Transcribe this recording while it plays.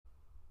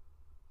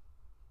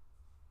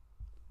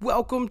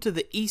Welcome to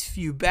the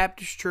Eastview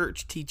Baptist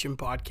Church Teaching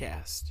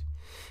Podcast.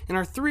 In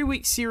our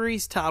 3-week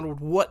series titled,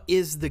 What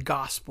is the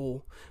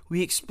Gospel?,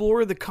 we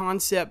explore the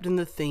concept and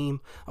the theme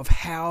of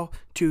how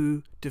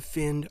to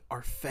defend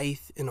our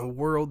faith in a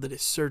world that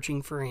is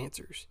searching for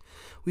answers.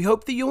 We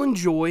hope that you'll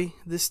enjoy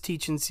this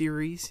teaching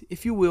series.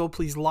 If you will,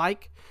 please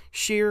like,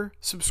 share,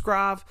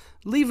 subscribe,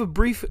 leave a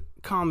brief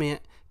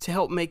comment to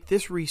help make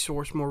this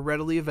resource more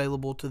readily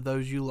available to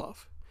those you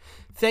love.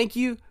 Thank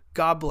you.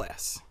 God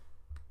bless.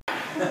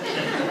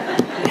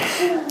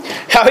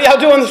 How y'all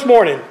doing this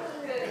morning?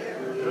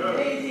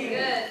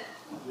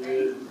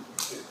 Good.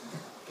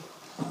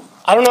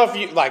 I don't know if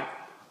you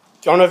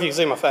can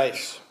see my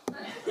face.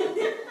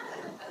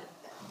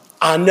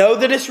 I know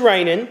that it's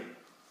raining.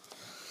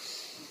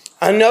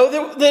 I know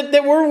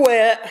that we're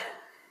wet,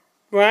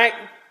 right?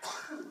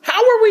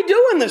 How are we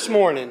doing this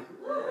morning?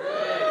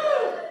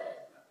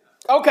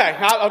 Okay,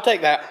 I'll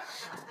take that.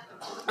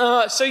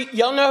 So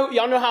y'all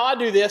know how I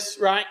do this,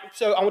 right?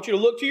 So I want you to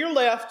look to your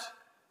left.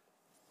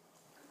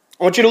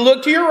 I want you to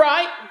look to your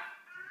right.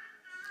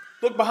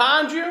 Look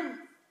behind you.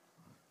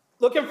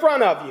 Look in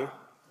front of you.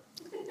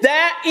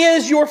 That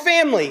is your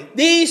family.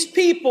 These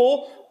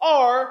people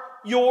are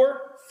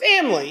your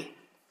family.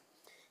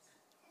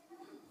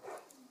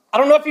 I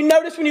don't know if you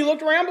noticed when you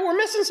looked around, but we're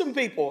missing some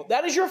people.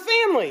 That is your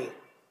family,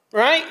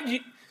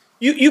 right?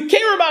 You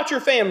care about your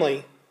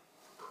family.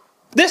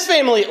 This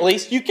family, at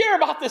least. You care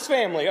about this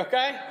family,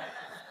 okay?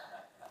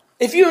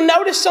 If you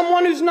notice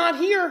someone who's not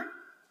here,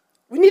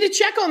 we need to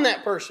check on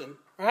that person,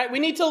 right? We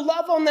need to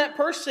love on that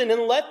person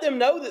and let them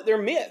know that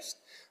they're missed.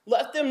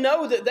 Let them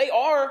know that they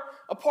are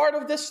a part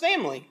of this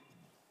family.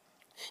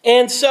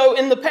 And so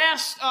in the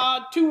past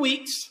 2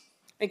 weeks,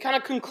 and kind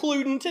of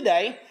concluding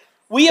today,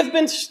 we have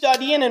been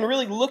studying and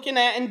really looking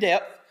at in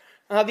depth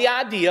the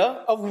idea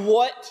of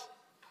what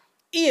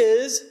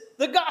is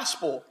the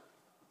gospel.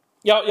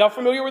 Y'all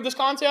familiar with this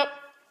concept?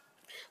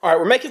 All right,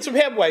 we're making some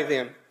headway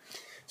then.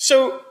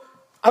 So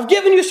I've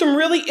given you some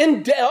really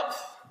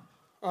in-depth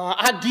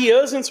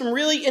ideas and some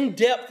really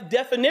in-depth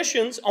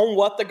definitions on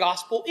what the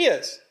gospel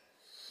is.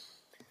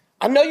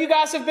 I know you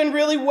guys have been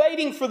really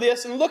waiting for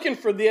this and looking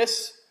for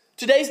this.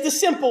 Today's the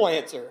simple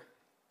answer.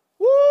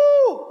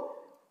 Woo!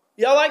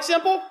 Y'all like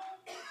simple?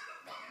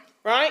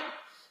 Right?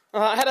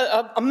 I had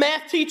a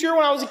math teacher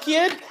when I was a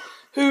kid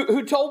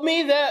who told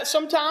me that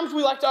sometimes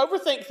we like to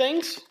overthink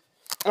things.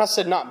 And I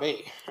said, not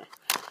me.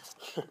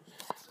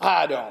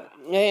 I don't.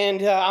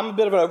 And I'm a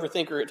bit of an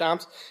overthinker at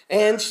times.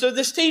 And so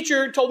this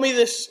teacher told me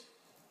this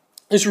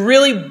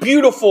really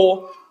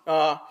beautiful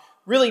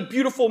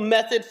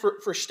method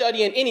for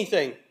studying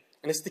anything.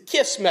 And it's the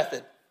KISS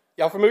method.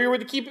 Y'all familiar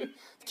with the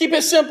keep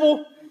it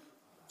simple,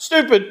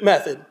 stupid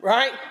method,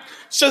 right?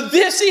 So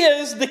this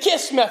is the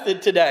KISS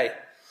method today.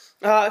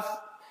 We're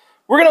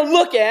going to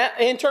look at,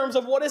 in terms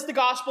of what is the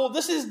gospel,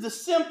 this is the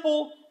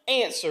simple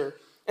answer.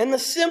 And the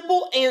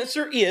simple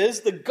answer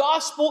is, the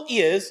gospel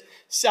is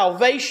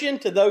salvation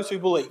to those who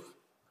believe.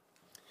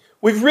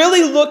 We've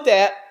really looked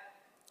at,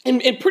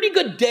 in pretty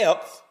good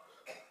depth,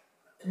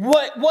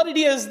 what it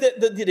is that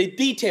the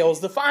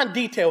details, the fine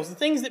details, the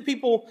things that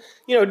people,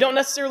 don't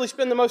necessarily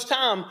spend the most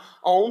time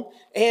on.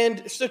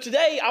 And so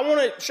today I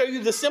want to show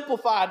you the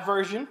simplified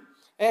version,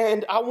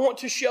 and I want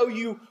to show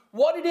you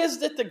what it is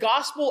that the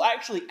gospel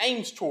actually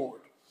aims toward.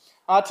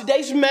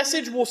 Today's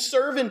message will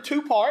serve in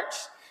 2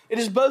 parts. It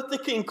is both the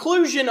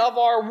conclusion of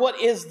our what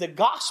is the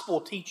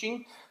gospel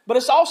teaching, but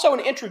it's also an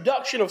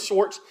introduction of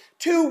sorts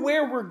to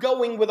where we're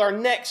going with our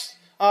next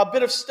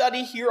bit of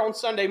study here on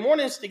Sunday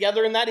mornings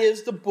together, and that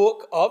is the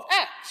book of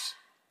Acts.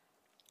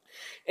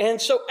 And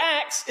so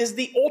Acts is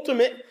the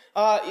ultimate,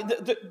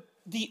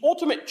 the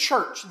ultimate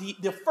church,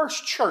 the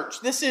first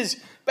church. This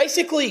is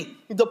basically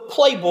the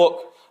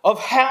playbook of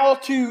how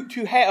to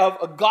have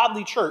a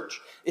godly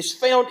church is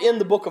found in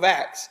the book of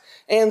Acts.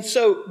 And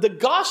so the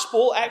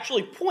gospel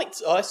actually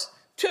points us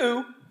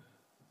to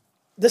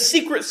the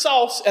secret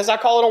sauce, as I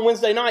call it on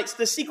Wednesday nights,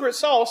 the secret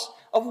sauce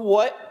of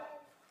what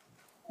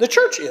the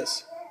church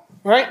is,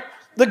 right?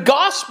 The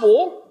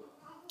gospel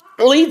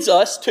leads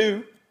us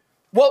to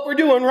what we're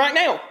doing right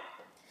now.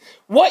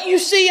 What you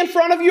see in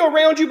front of you,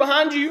 around you,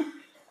 behind you,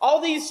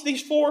 all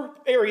these 4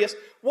 areas,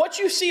 what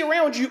you see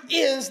around you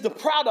is the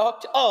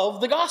product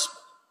of the gospel.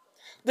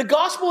 The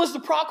gospel is the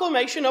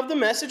proclamation of the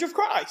message of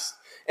Christ.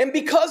 And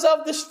because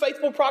of this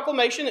faithful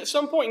proclamation at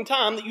some point in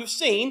time that you've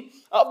seen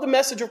of the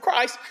message of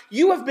Christ,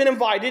 you have been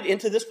invited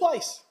into this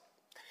place.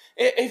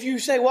 If you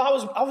say,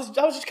 well, I was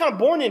just kind of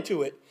born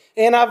into it,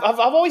 and I've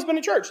always been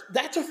in church,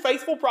 that's a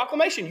faithful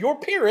proclamation. Your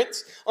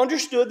parents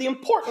understood the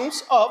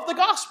importance of the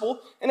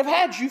gospel and have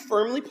had you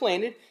firmly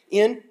planted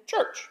in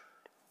church.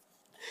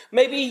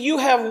 Maybe you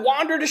have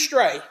wandered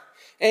astray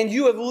and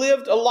you have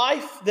lived a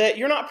life that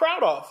you're not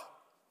proud of.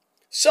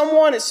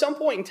 Someone at some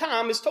point in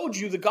time has told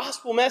you the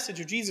gospel message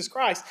of Jesus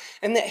Christ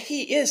and that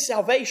He is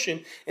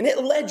salvation, and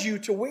it led you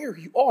to where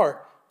you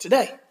are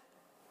today.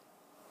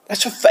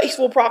 That's a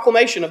faithful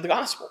proclamation of the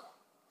gospel.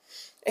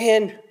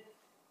 And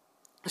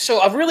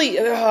so I've really,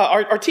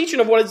 our teaching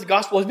of what is the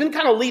gospel has been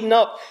kind of leading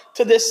up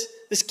to this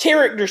this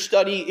character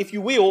study, if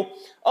you will,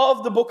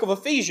 of the book of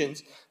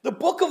Ephesians. The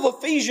book of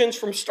Ephesians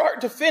from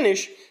start to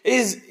finish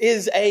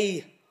is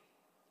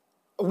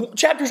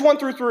chapters 1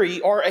 through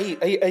 3 are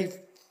a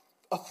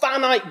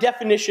finite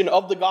definition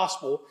of the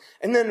gospel.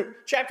 And then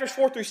chapters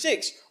 4 through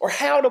 6 are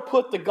how to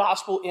put the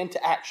gospel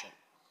into action.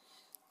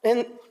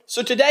 And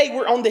so today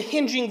we're on the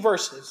hinging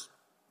verses.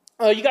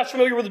 You guys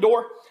familiar with the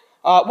door?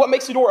 What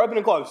makes the door open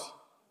and close?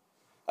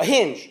 A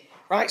hinge,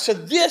 right? So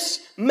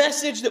this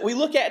message that we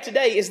look at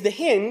today is the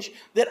hinge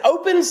that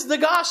opens the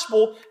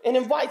gospel and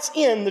invites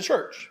in the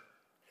church.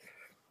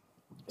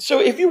 So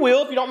if you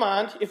will, if you don't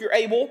mind, if you're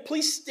able,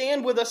 please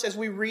stand with us as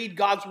we read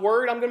God's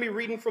Word. I'm going to be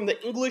reading from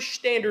the English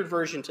Standard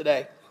Version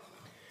today.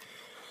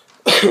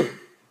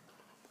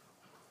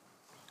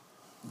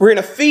 We're in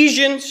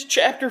Ephesians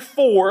chapter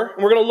 4,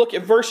 and we're going to look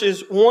at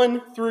verses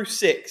 1 through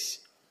 6.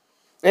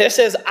 And it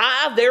says,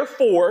 I,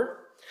 therefore,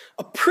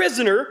 a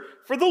prisoner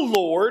for the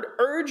Lord,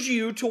 urge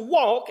you to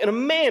walk in a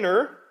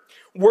manner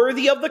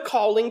worthy of the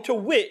calling to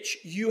which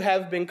you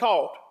have been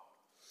called,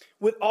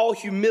 with all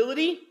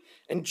humility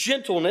and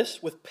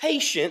gentleness, with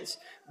patience,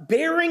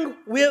 bearing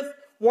with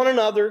one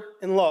another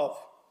in love,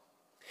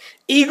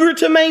 eager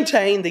to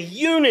maintain the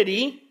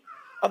unity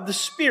of the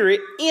Spirit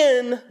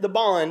in the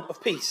bond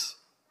of peace.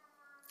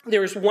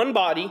 There is one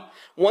body,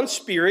 one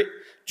Spirit,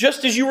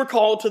 just as you were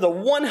called to the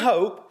one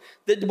hope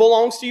that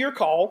belongs to your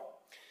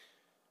call,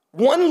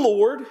 one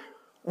Lord,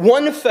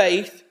 one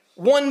faith,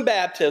 one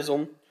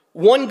baptism,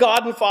 one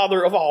God and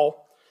Father of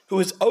all, who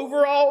is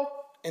over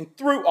all and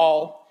through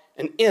all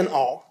and in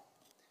all.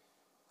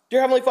 Dear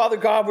Heavenly Father,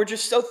 God, we're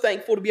just so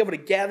thankful to be able to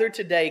gather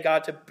today,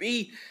 God, to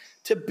be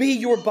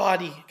your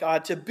body,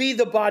 God, to be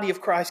the body of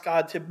Christ,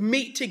 God, to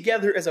meet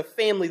together as a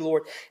family,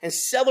 Lord, and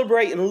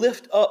celebrate and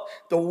lift up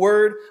the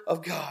Word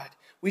of God.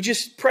 We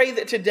just pray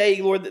that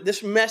today, Lord, that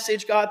this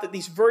message, God, that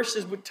these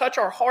verses would touch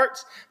our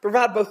hearts,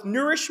 provide both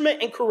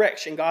nourishment and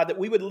correction, God, that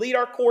we would lead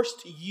our course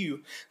to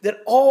you,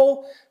 that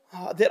all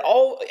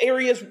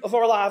areas of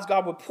our lives,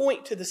 God, would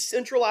point to the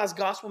centralized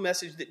gospel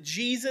message that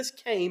Jesus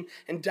came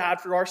and died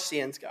for our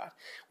sins, God.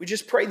 We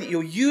just pray that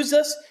you'll use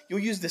us, you'll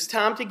use this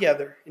time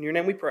together. In your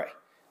name we pray.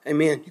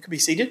 Amen. You can be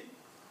seated.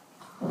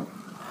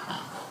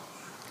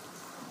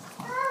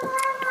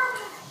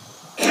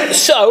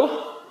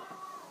 So,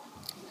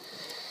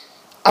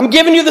 I'm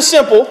giving you the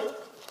simple.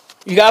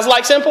 You guys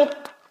like simple?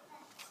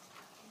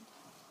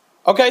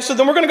 Okay, so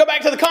then we're going to go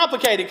back to the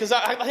complicated because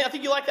I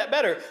think you like that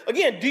better.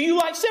 Again, do you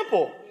like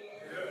simple?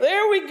 Yeah.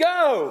 There we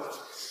go.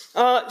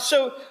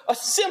 So a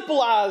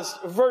simplified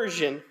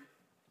version.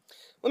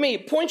 Let me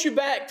point you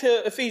back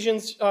to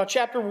Ephesians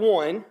chapter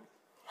 1.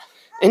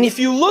 And if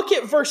you look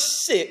at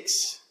verse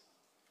 6,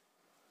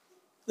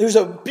 there's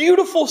a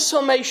beautiful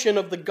summation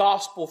of the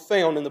gospel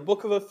found in the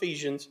book of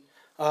Ephesians,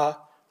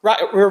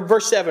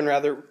 verse 7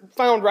 rather,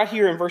 found right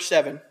here in verse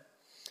 7.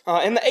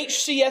 And the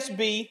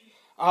HCSB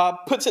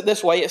puts it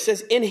this way. It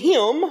says, in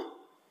him,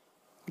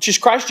 which is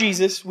Christ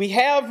Jesus, we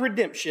have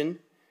redemption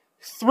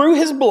through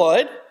his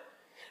blood,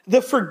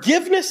 the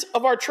forgiveness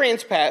of our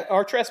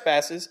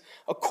trespasses,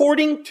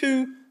 according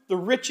to the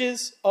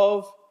riches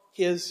of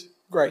his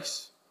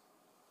grace.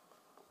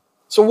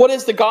 So what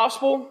is the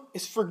gospel?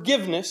 It's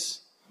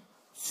forgiveness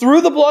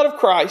through the blood of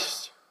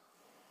Christ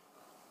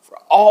for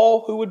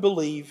all who would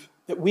believe,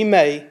 that we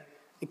may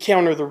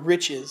encounter the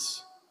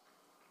riches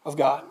of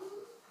God.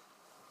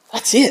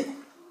 That's it.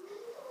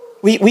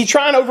 We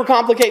try and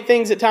overcomplicate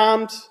things at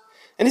times,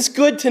 and it's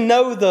good to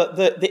know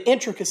the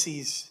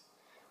intricacies.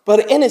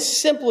 But in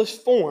its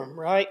simplest form,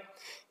 right?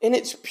 In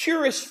its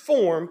purest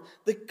form,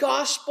 the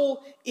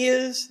gospel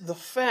is the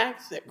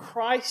fact that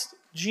Christ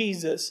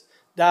Jesus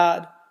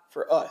died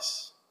for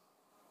us.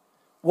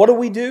 What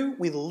do?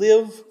 We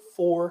live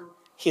for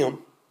him.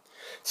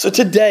 So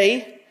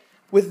today,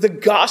 with the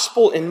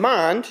gospel in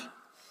mind,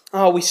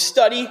 we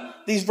study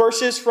these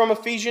verses from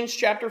Ephesians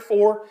chapter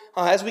 4,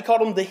 as we call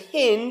them the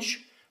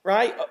hinge,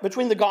 right,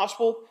 between the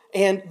gospel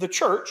and the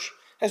church.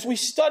 As we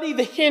study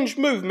the hinge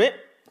movement,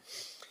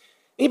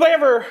 anybody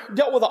ever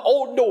dealt with an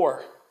old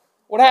door?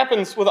 What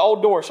happens with an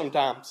old door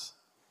sometimes?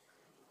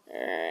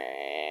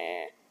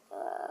 It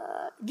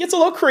gets a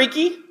little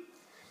creaky.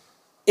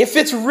 If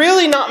it's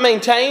really not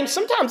maintained,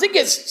 sometimes it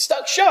gets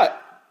stuck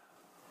shut.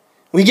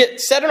 We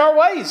get set in our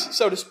ways,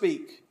 so to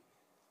speak.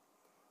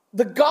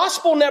 The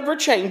gospel never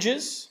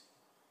changes,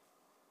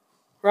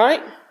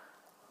 right?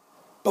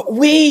 But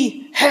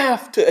we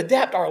have to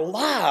adapt our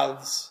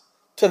lives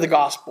to the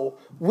gospel.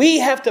 We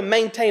have to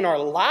maintain our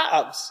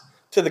lives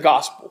to the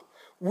gospel.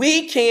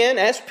 We can,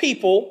 as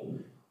people,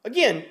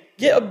 again,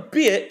 get a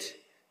bit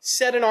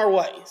set in our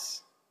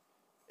ways.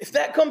 If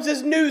that comes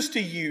as news to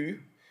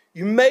you,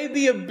 you may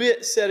be a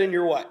bit set in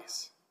your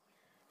ways,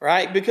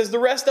 right? Because the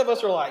rest of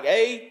us are like,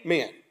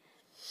 amen.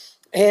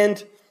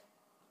 And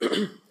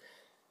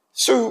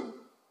so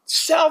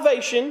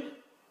salvation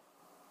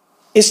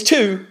is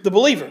to the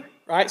believer,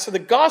 right? So the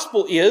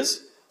gospel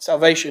is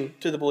salvation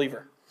to the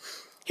believer.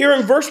 Here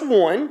in verse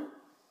 1,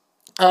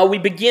 we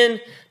begin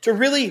to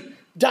really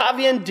dive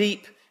in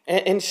deep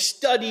and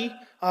study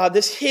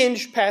this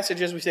hinge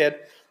passage, as we said,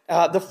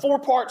 the 4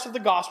 parts of the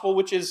gospel,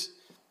 which is,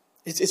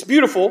 it's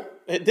beautiful.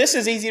 This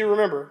is easy to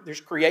remember.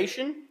 There's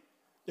creation,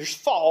 there's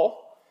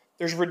fall,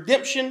 there's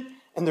redemption,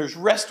 and there's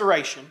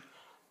restoration.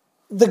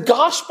 The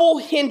gospel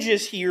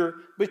hinges here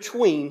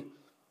between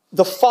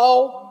the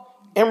fall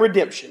and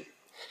redemption.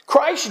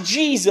 Christ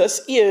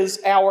Jesus is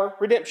our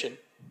redemption.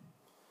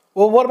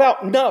 Well, what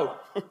about no?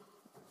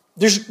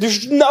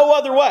 There's no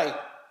other way.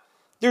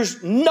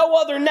 There's no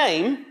other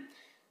name.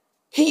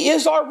 He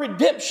is our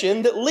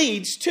redemption that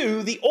leads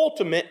to the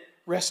ultimate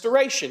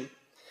restoration.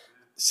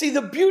 See,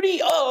 the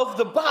beauty of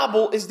the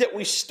Bible is that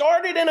we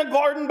started in a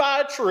garden by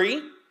a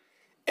tree,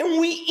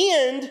 and we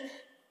end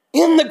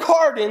in the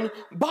garden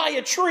by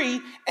a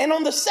tree, and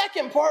on the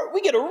second part,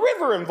 we get a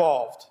river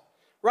involved.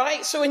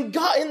 Right? So in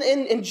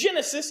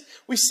Genesis,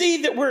 we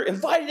see that we're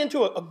invited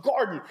into a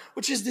garden,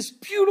 which is this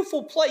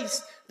beautiful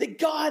place that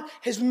God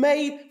has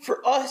made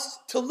for us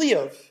to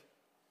live.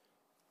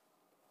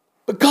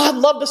 But God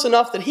loved us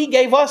enough that He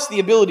gave us the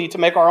ability to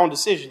make our own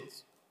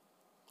decisions.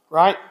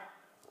 Right?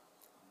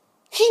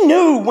 He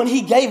knew when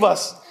He gave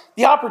us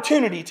the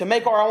opportunity to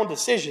make our own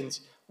decisions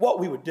what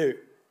we would do.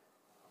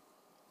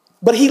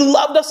 But He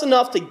loved us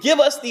enough to give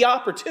us the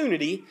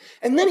opportunity,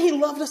 and then He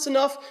loved us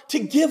enough to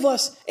give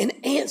us an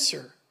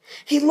answer.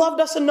 He loved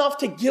us enough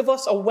to give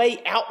us a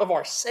way out of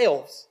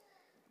ourselves.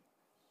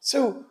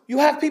 So you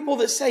have people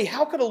that say,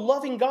 how could a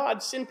loving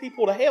God send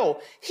people to hell?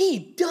 He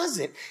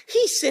doesn't.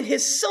 He sent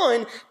His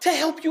Son to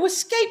help you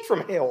escape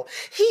from hell.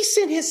 He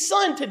sent His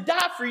Son to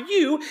die for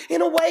you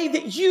in a way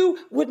that you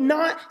would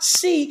not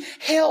see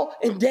hell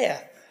and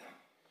death.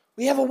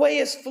 We have a way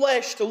as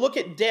flesh to look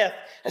at death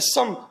as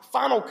some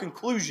final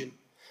conclusion.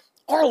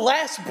 Our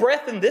last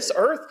breath in this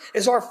earth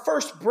is our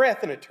first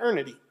breath in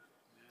eternity.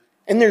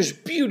 And there's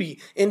beauty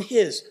in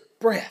His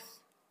breath.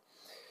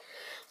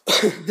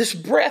 This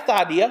breath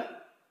idea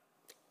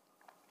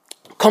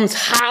comes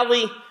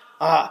highly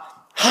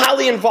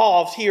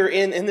involved here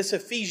in this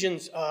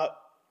Ephesians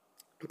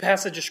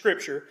passage of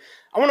Scripture.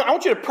 I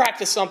want you to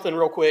practice something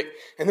real quick,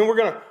 and then we're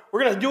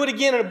gonna do it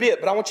again in a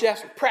bit. But I want you to have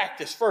some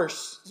practice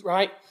first,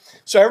 right?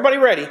 So everybody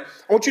ready?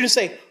 I want you to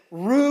say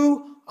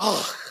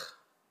ruach,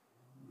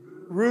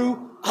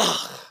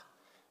 ruach.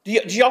 Do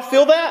y'all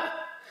feel that?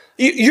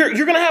 You're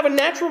going to have a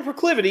natural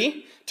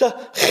proclivity to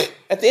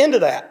at the end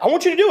of that. I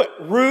want you to do it.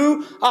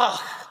 Ruach.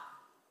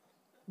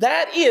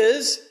 That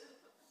is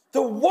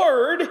the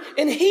word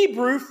in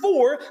Hebrew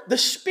for the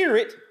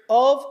Spirit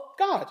of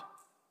God.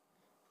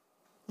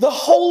 The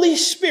Holy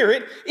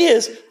Spirit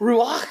is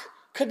Ruach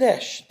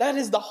Kadesh. That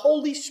is the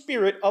Holy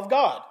Spirit of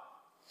God.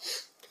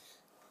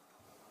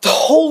 The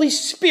Holy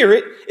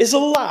Spirit is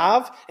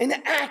alive and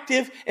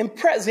active and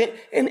present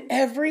in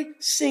every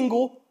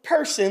single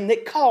person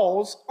that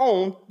calls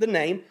on the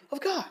name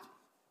of God.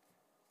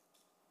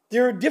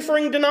 There are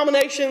differing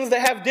denominations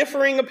that have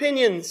differing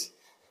opinions,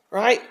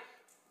 right?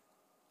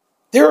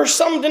 There are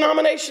some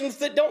denominations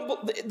that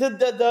don't,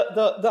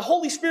 the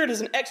Holy Spirit is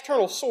an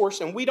external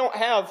source and we don't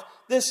have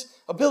this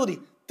ability.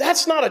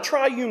 That's not a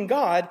triune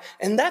God,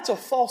 and that's a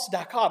false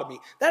dichotomy.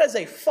 That is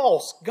a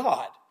false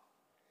God.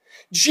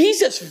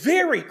 Jesus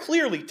very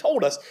clearly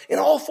told us in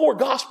all 4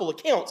 gospel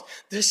accounts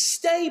to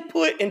stay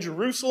put in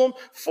Jerusalem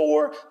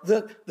for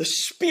the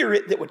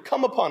Spirit that would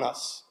come upon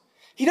us.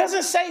 He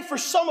doesn't say for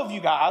some of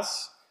you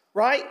guys,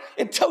 right?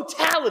 In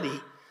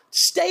totality,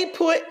 stay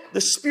put,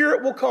 the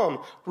Spirit will come.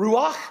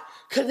 Ruach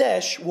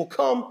Kadesh will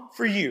come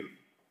for you.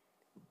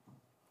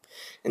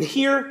 And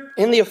here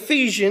in the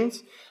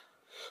Ephesians,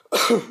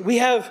 we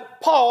have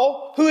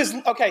Paul, who is,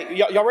 okay,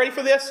 y'all ready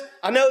for this?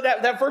 I know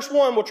that verse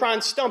 1 will try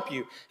and stump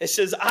you. It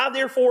says, I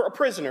therefore a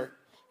prisoner. And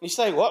you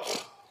say,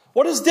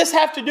 what does this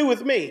have to do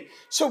with me?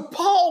 So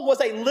Paul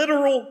was a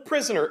literal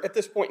prisoner at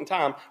this point in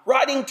time,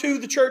 writing to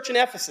the church in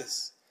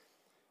Ephesus.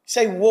 You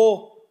say,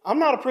 well, I'm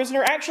not a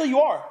prisoner. Actually, you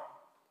are.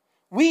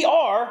 We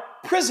are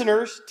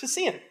prisoners to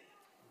sin.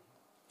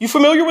 You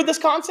familiar with this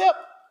concept?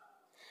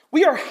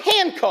 We are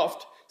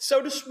handcuffed,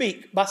 so to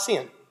speak, by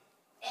sin.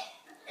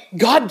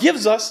 God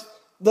gives us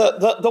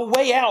the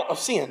way out of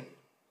sin.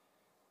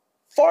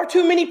 Far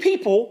too many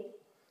people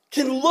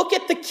can look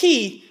at the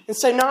key and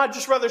say, no, I'd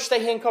just rather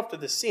stay handcuffed to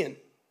this sin.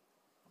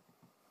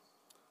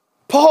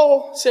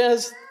 Paul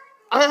says,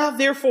 I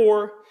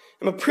therefore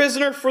am a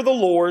prisoner for the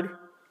Lord,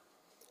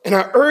 and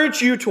I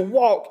urge you to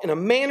walk in a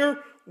manner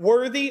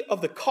worthy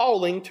of the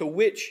calling to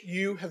which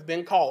you have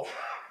been called.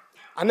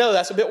 I know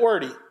that's a bit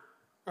wordy,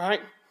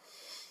 right?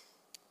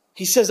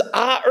 He says,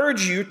 I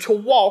urge you to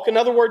walk, in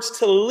other words,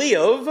 to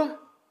live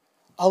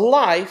a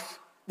life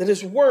that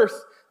is worth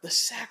the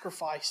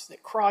sacrifice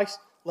that Christ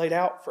laid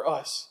out for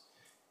us.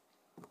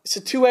 It's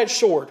a two-edged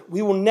sword.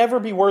 We will never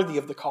be worthy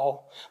of the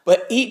call,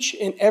 but each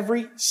and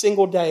every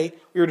single day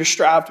we are to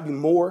strive to be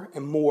more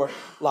and more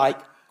like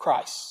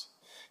Christ.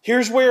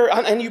 Here's where,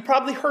 and you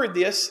probably heard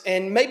this,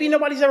 and maybe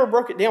nobody's ever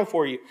broke it down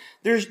for you.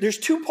 There's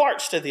 2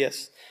 parts to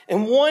this,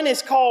 and one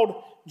is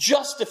called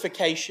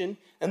justification,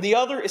 and the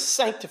other is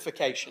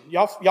sanctification.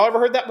 Y'all ever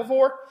heard that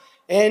before?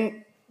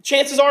 And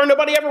chances are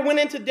nobody ever went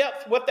into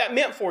depth what that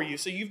meant for you.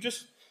 So you've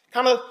just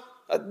kind of,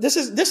 this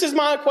is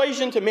my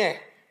equation to man,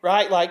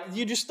 right? Like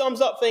you just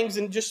thumbs up things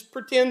and just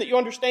pretend that you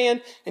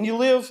understand and you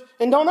live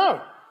and don't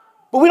know.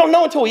 But we don't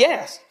know until we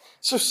ask.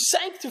 So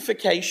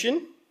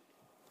sanctification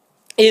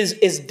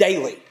is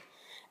daily.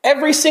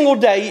 Every single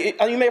day,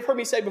 you may have heard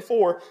me say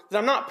before that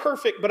I'm not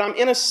perfect, but I'm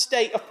in a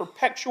state of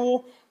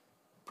perpetual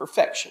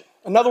perfection.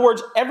 In other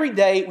words, every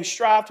day we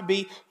strive to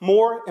be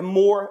more and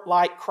more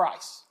like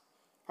Christ.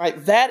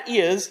 Right? That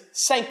is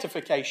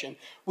sanctification.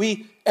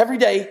 Every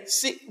day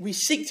we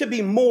seek to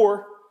be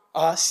more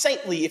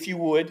saintly, if you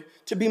would,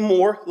 to be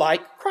more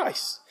like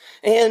Christ.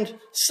 And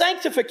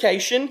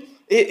sanctification,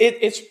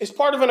 it's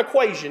part of an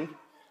equation.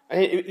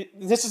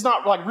 This is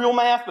not like real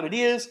math, but it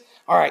is.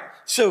 All right,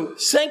 so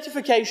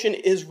sanctification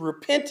is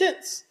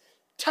repentance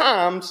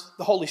times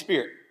the Holy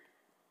Spirit.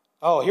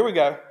 Oh, here we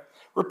go.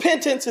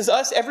 Repentance is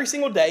us every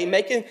single day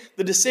making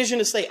the decision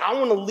to say, I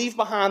want to leave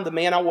behind the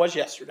man I was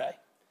yesterday.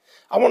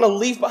 I want to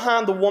leave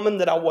behind the woman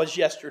that I was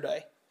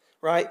yesterday.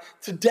 Right?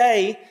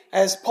 Today,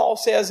 as Paul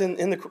says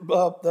in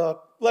the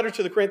letter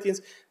to the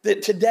Corinthians,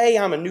 that today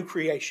I'm a new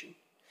creation.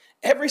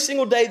 Every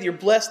single day that you're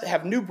blessed to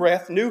have new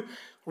breath, new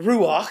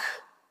ruach,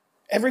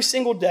 every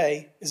single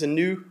day is a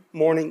new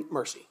morning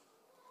mercy.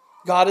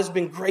 God has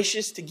been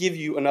gracious to give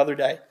you another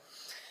day.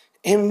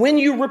 And when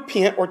you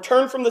repent or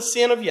turn from the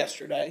sin of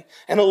yesterday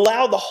and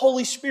allow the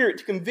Holy Spirit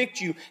to convict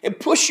you and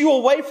push you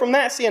away from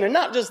that sin, and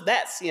not just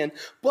that sin,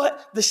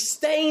 but the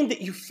stain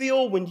that you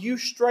feel when you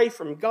stray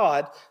from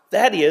God,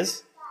 that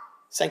is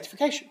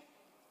sanctification.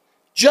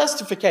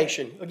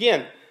 Justification.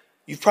 Again,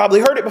 you've probably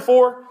heard it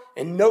before,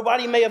 and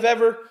nobody may have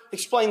ever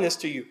explained this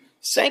to you.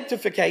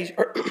 Sanctification,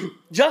 or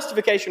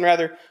justification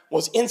rather,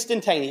 was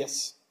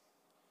instantaneous.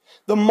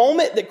 The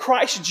moment that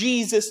Christ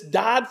Jesus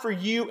died for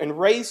you and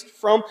raised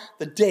from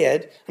the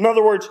dead, in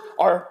other words,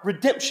 our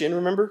redemption,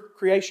 remember,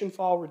 creation,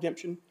 fall,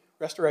 redemption,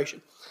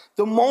 restoration.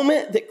 The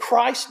moment that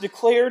Christ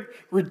declared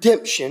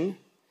redemption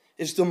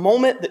is the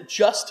moment that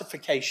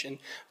justification,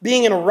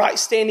 being in a right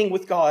standing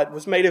with God,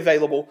 was made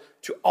available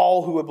to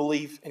all who would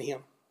believe in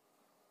Him.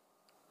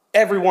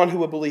 Everyone who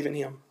would believe in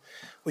Him.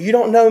 Well, you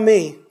don't know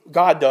me,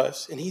 God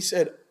does. And He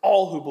said,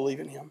 all who believe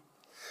in Him.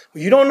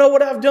 Well, you don't know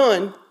what I've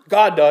done,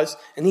 God does.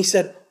 And He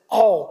said,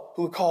 all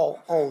who would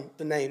call on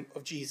the name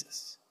of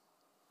Jesus.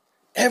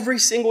 Every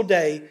single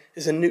day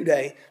is a new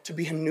day to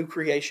be a new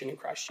creation in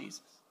Christ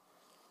Jesus.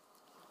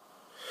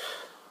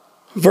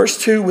 Verse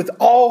 2, with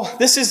all,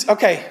 this is,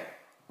 okay,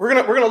 we're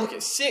gonna look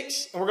at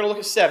 6 and we're going to look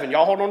at 7.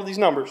 Y'all hold on to these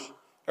numbers.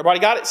 Everybody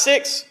got it?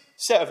 6,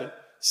 7.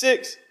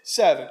 6,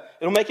 7.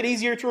 It'll make it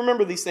easier to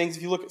remember these things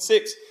if you look at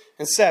 6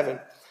 and 7.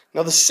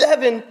 Now the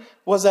 7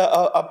 was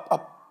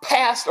a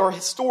past or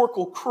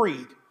historical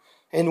creed.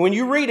 And when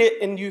you read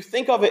it and you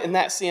think of it in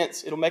that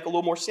sense, it'll make a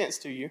little more sense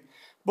to you.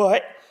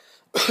 But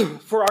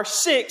for our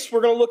 6,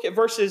 we're going to look at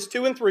verses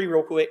 2 and 3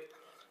 real quick.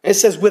 And it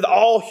says, with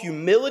all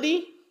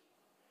humility,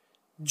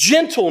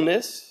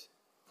 gentleness,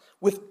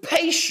 with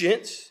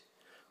patience,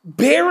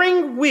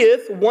 bearing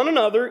with one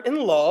another in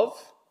love,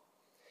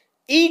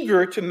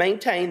 eager to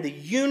maintain the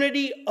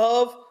unity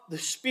of the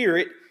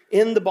Spirit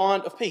in the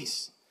bond of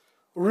peace.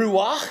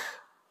 Ruach,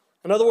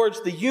 in other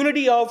words, the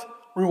unity of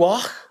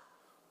Ruach,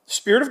 the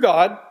Spirit of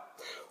God,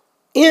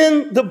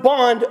 in the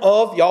bond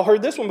of, y'all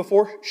heard this one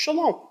before,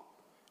 shalom.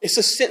 It's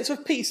a sense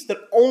of peace that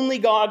only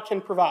God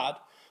can provide.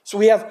 So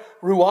we have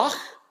Ruach,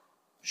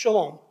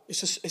 shalom.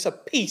 It's a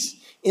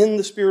peace in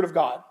the Spirit of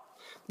God.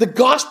 The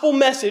gospel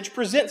message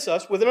presents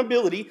us with an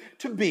ability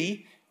to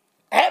be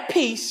at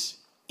peace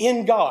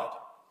in God.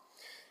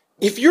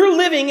 If you're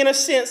living in a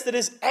sense that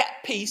is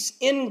at peace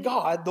in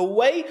God, the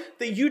way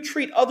that you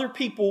treat other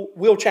people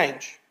will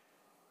change.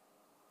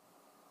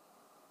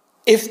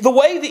 If the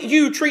way that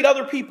you treat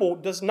other people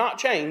does not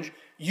change,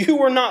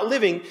 you are not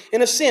living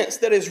in a sense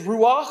that is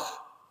Ruach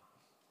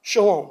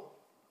Shalom.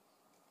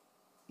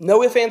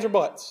 No ifs, ands, or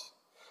buts.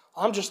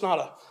 I'm just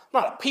not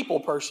a people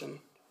person.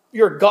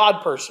 You're a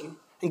God person.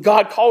 And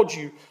God called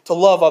you to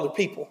love other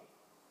people.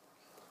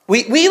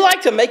 We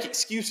like to make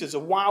excuses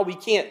of why we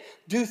can't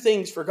do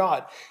things for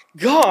God.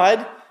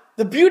 God,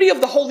 the beauty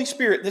of the Holy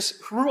Spirit, this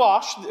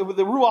Ruach,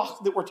 the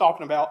Ruach that we're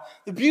talking about,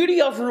 the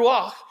beauty of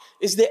Ruach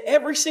is that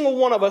every single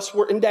one of us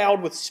were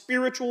endowed with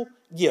spiritual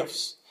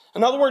gifts.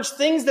 In other words,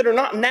 things that are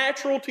not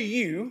natural to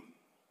you,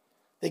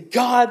 that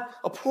God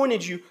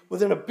appointed you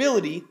with an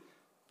ability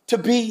to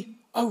be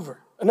over.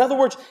 In other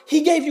words,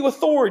 He gave you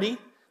authority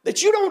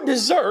that you don't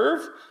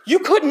deserve, you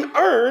couldn't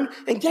earn,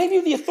 and gave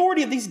you the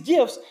authority of these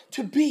gifts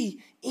to be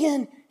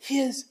in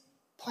His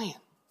plan.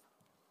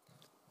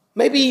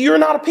 Maybe you're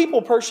not a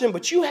people person,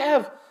 but you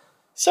have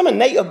some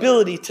innate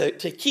ability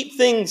to keep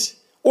things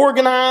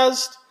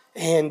organized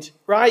and,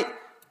 right?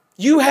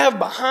 You have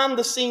behind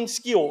the scenes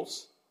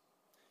skills.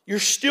 You're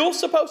still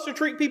supposed to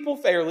treat people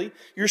fairly.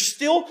 You're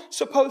still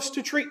supposed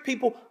to treat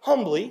people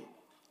humbly.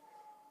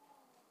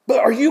 But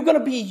are you going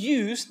to be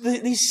used,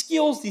 these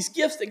skills, these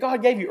gifts that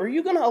God gave you, are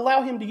you going to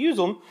allow Him to use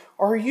them,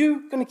 or are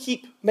you going to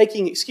keep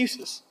making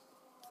excuses?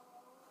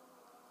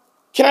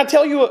 Can I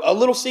tell you a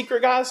little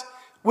secret, guys?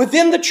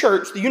 Within the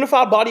church, the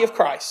unified body of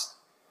Christ,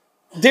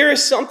 there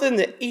is something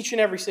that each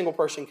and every single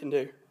person can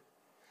do.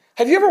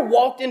 Have you ever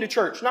walked into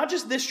church, not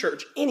just this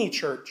church, any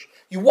church?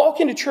 You walk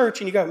into church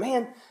and you go,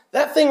 man,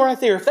 that thing right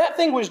there, if that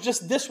thing was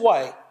just this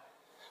way,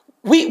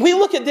 we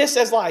look at this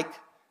as like,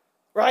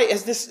 right,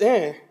 as this,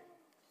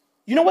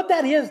 You know what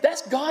that is?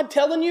 That's God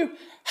telling you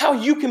how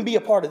you can be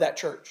a part of that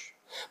church.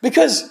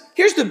 Because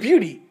here's the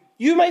beauty.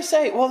 You may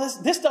say, well,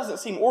 this doesn't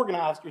seem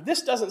organized, or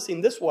this doesn't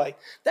seem this way.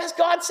 That's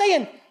God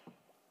saying,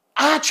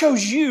 I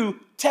chose you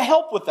to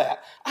help with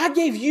that. I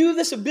gave you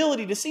this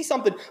ability to see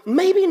something.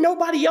 Maybe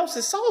nobody else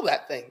has saw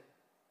that thing.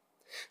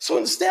 So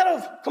instead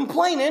of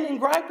complaining and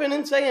griping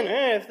and saying,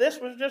 if this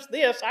was just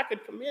this, I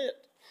could commit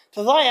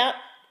to that,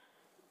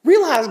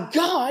 realize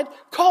God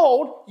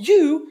called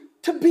you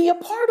to be a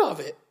part of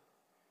it.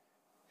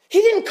 He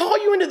didn't call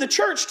you into the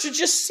church to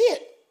just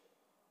sit.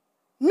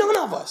 None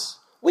of us.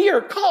 We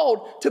are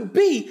called to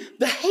be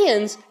the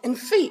hands and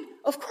feet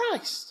of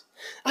Christ.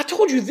 I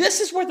told you this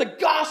is where the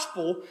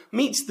gospel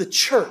meets the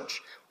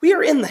church. We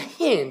are in the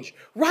hinge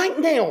right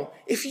now.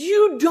 If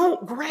you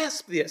don't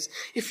grasp this,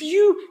 if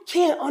you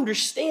can't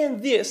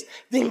understand this,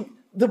 then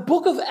the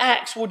book of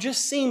Acts will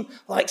just seem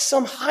like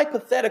some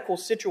hypothetical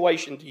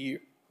situation to you.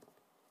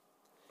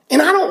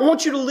 And I don't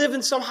want you to live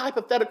in some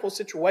hypothetical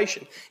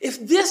situation.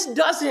 If this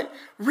doesn't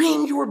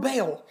ring your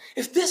bell,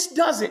 if this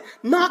doesn't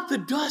knock the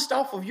dust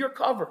off of your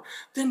cover,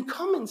 then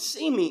come and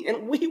see me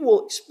and we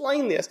will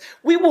explain this.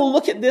 We will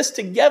look at this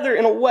together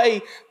in a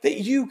way that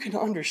you can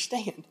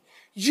understand.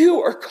 You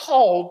are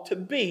called to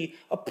be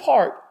a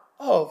part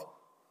of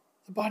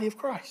the body of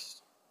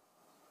Christ.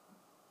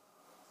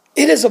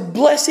 It is a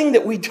blessing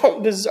that we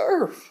don't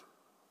deserve.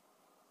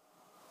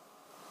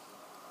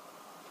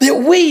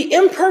 That we,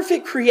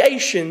 imperfect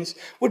creations,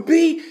 would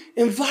be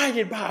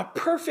invited by a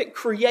perfect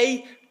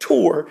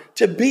creator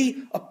to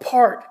be a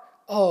part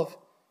of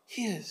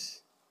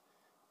His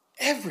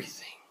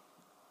everything.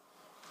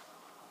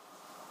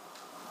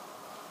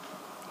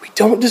 We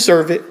don't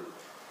deserve it.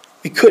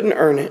 We couldn't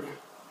earn it.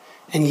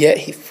 And yet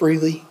He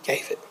freely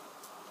gave it.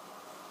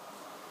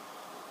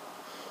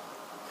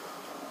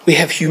 We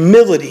have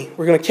humility.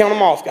 We're going to count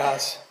them off,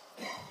 guys.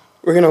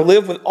 We're going to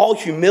live with all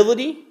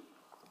humility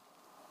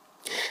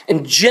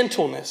and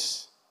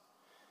gentleness.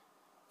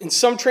 In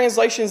some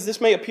translations, this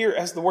may appear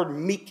as the word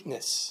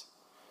meekness.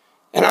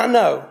 And I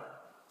know,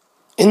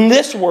 in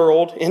this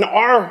world, in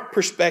our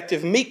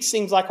perspective, meek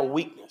seems like a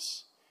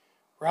weakness,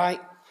 right?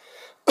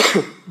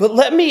 But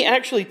let me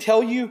actually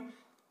tell you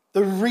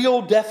the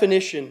real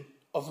definition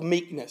of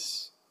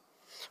meekness.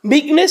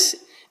 Meekness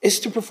is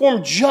to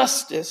perform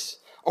justice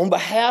on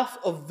behalf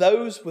of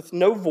those with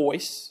no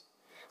voice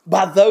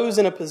by those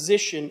in a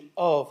position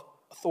of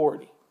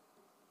authority.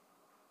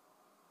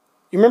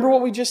 You remember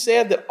what we just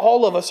said? That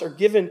all of us are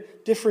given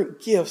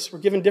different gifts. We're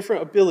given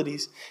different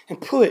abilities and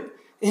put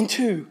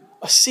into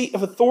a seat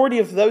of authority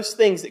of those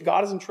things that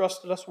God has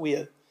entrusted us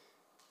with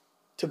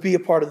to be a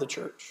part of the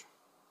church.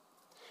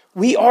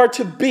 We are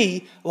to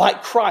be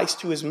like Christ,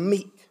 who is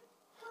meek.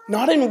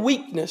 Not in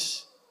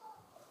weakness,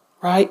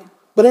 right?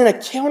 But in a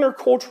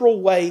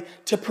countercultural way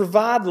to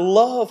provide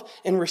love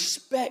and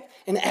respect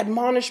and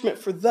admonishment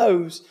for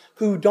those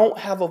who don't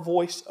have a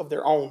voice of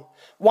their own.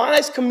 Why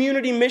is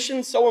community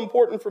mission so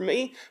important for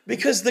me?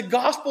 Because the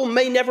gospel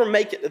may never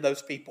make it to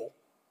those people.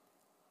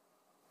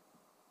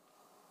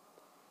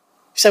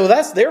 You say, well,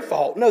 that's their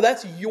fault. No,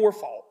 that's your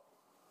fault.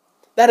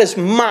 That is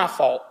my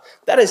fault.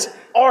 That is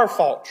our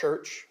fault,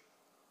 church.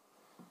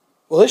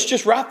 Well, it's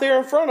just right there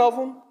in front of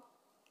them.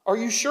 Are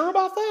you sure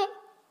about that?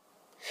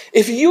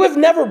 If you have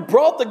never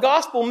brought the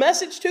gospel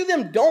message to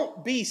them,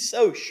 don't be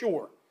so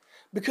sure.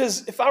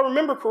 Because if I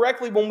remember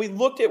correctly, when we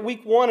looked at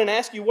week 1 and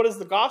asked you what is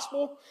the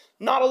gospel,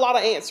 not a lot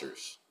of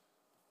answers.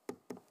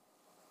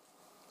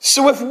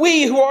 So if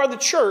we who are the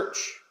church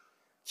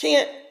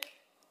can't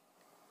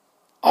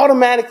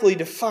automatically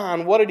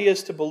define what it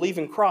is to believe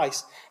in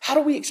Christ, how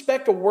do we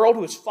expect a world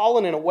who has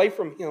fallen and away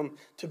from Him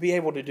to be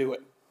able to do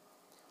it?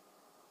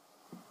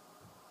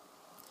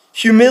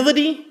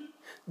 Humility,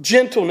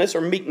 gentleness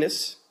or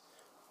meekness,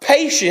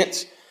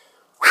 patience.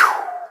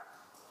 Whew,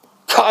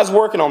 God's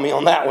working on me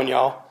on that one,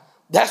 y'all.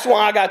 That's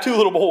why I got 2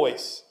 little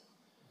boys.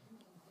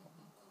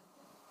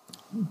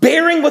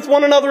 Bearing with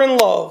one another in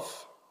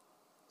love.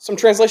 Some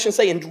translations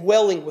say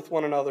indwelling with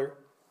one another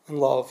in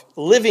love.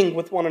 Living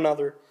with one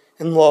another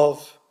in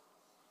love.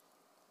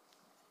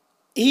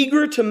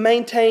 Eager to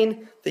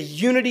maintain the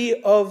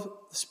unity of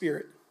the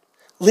Spirit.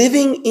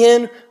 Living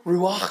in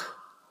Ruach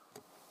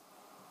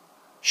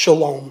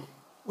Shalom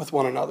with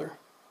one another.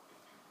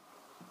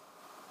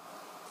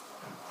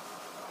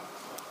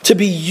 To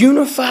be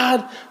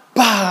unified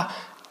by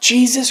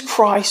Jesus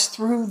Christ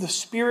through the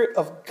Spirit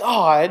of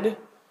God,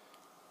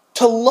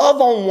 to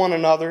love on one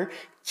another,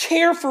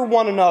 care for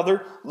one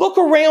another, look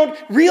around,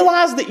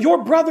 realize that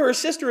your brother or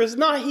sister is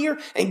not here,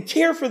 and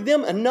care for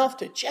them enough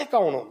to check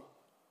on them.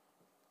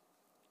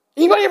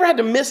 Anybody ever had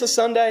to miss a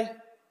Sunday?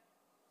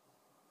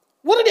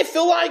 What did it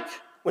feel like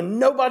when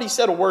nobody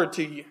said a word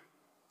to you?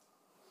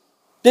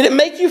 Did it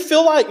make you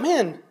feel like,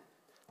 man,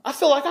 I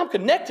feel like I'm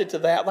connected to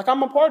that, like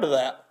I'm a part of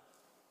that?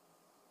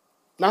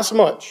 Not so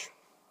much.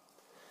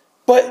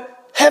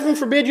 But heaven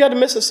forbid you had to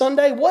miss a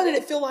Sunday, what did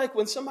it feel like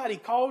when somebody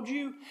called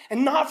you?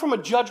 And not from a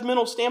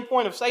judgmental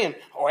standpoint of saying,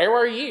 where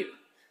were you?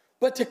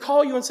 But to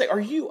call you and say, are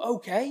you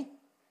okay?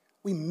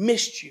 We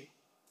missed you.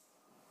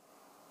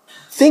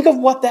 Think of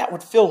what that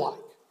would feel like.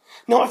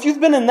 Now, if you've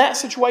been in that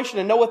situation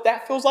and know what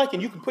that feels like,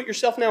 and you can put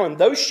yourself now in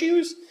those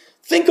shoes,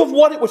 think of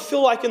what it would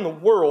feel like in the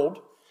world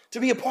to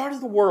be a part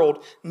of the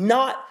world,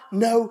 not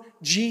know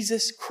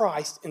Jesus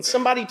Christ, and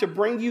somebody to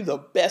bring you the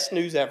best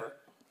news ever.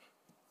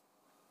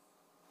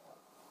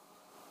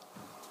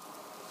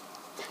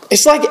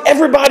 It's like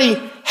everybody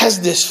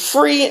has this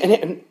free,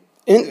 and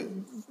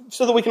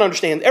so that we can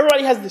understand,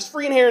 everybody has this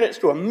free inheritance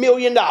to $1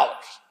 million,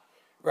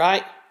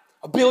 right?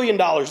 $1 billion,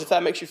 if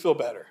that makes you feel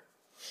better.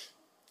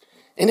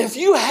 And if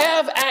you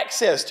have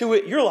access to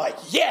it, you're like,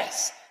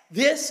 yes,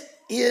 this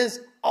is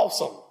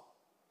awesome.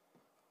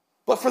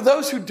 But for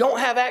those who don't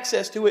have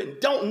access to it and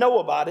don't know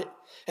about it,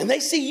 and they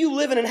see you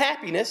living in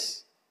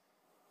happiness,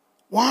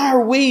 why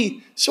are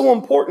we so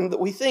important that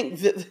we think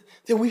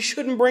that we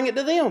shouldn't bring it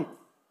to them?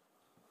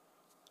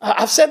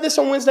 I've said this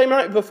on Wednesday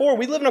night before.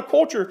 We live in a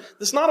culture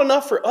that's not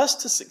enough for us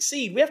to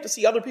succeed. We have to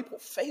see other people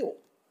fail.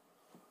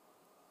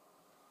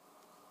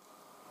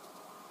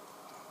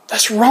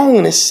 That's wrong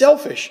and it's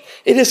selfish.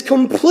 It is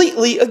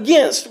completely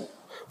against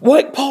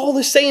what Paul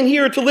is saying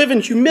here, to live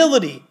in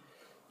humility,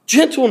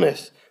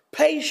 gentleness,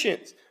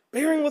 patience,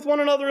 bearing with one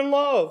another in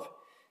love,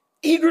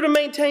 eager to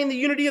maintain the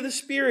unity of the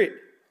Spirit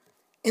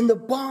in the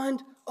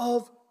bond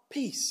of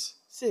peace.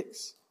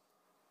 6.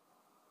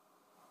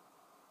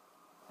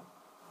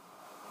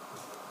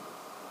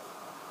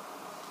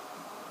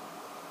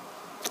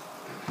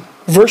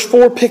 Verse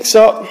 4 picks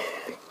up,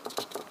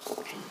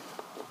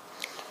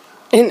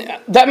 and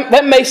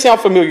that may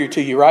sound familiar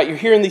to you, right? You're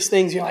hearing these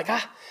things, you're like,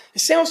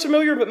 it sounds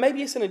familiar, but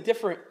maybe it's in a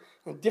different,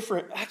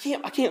 I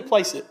can't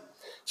place it.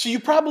 So you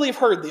probably have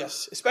heard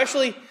this,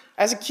 especially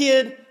as a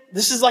kid.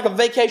 This is like a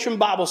vacation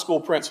Bible school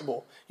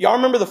principle. Y'all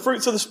remember the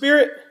fruits of the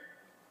Spirit?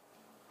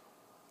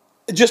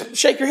 Just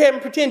shake your head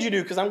and pretend you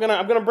do, because I'm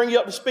gonna bring you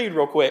up to speed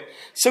real quick.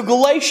 So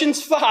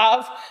Galatians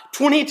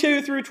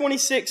 5:22 through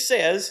 26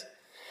 says,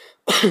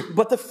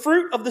 but the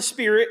fruit of the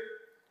Spirit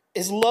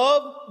is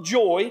love,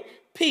 joy,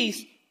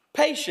 peace,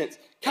 patience,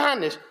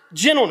 kindness,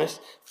 gentleness,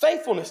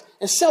 faithfulness,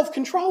 and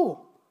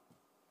self-control.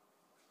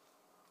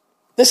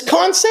 This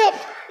concept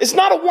is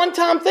not a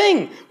one-time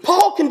thing.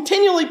 Paul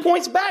continually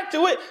points back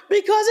to it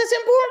because it's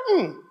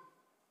important.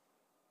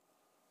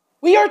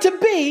 We are to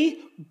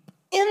be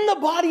in the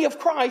body of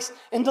Christ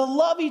and to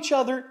love each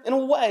other in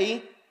a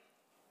way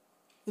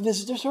that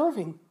is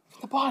deserving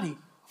of the body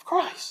of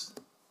Christ.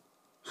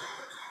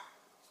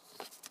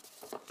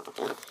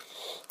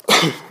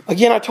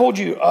 Again, I told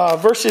you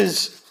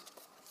verses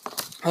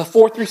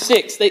 4 through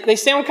 6. They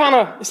sound kind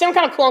of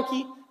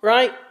clunky,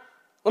 right?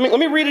 Let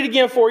me read it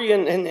again for you,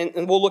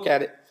 and we'll look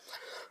at it.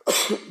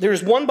 There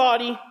is one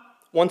body,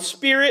 one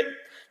Spirit.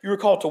 You are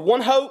called to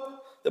one hope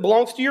that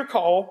belongs to your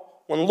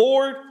call, one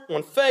Lord,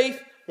 one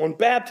faith, one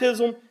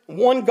baptism,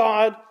 one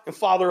God and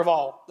Father of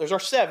all. There's our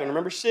 7.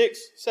 Remember 6,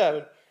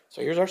 7.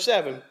 So here's our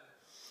 7.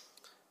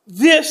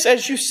 This,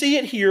 as you see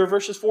it here,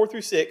 verses 4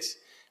 through 6,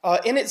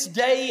 in its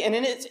day and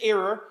in its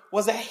era,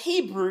 was a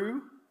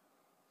Hebrew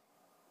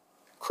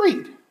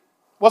creed.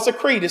 What's a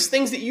creed? It's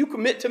things that you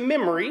commit to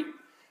memory,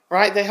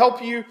 right? They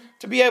help you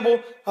to be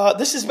able,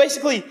 this is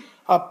basically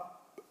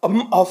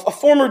a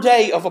former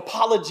day of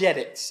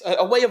apologetics,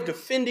 a way of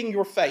defending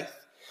your faith.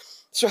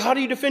 So how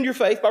do you defend your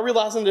faith? By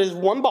realizing there's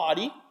one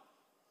body,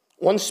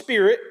 one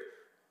Spirit.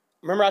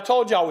 Remember I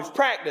told y'all we've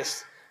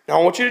practiced. Now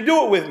I want you to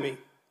do it with me.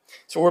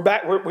 So we're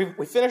back,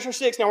 we finished our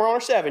 6, now we're on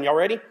our 7. Y'all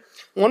ready?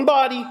 One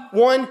body,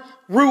 one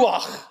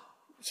ruach.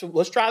 So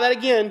let's try that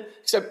again,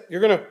 except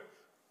you're going to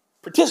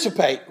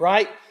participate,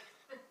 right?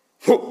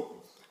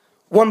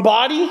 One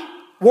body,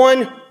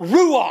 one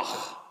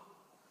ruach.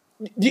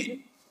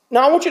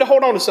 Now I want you to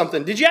hold on to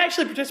something. Did you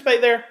actually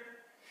participate there?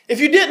 If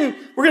you didn't,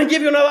 we're going to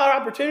give you another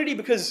opportunity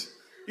because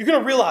you're going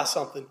to realize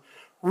something.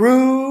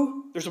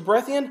 There's a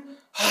breath in.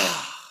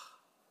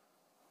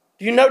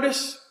 Do you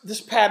notice this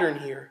pattern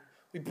here?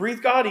 We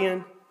breathe God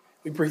in,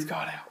 we breathe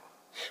God out.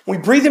 When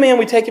we breathe Him in,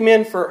 we take Him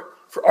in for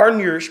our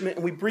nourishment,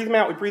 and we breathe Him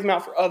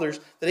out for others,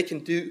 that it can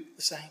do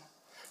the same.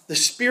 The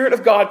Spirit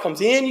of God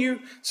comes in you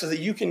so that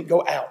you can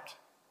go out.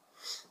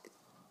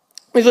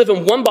 We live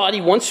in one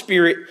body, one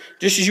Spirit,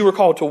 just as you were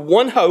called to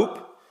one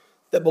hope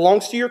that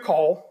belongs to your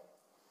call,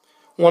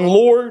 one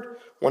Lord,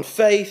 one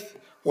faith,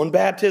 one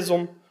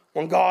baptism,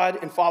 one God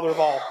and Father of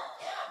all.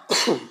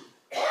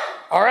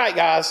 All right,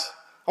 guys,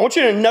 I want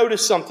you to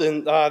notice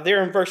something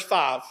there in verse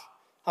 5.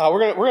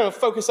 We're going to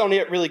focus on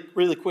it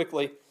really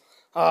quickly.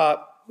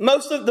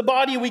 Most of the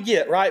body we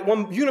get, right?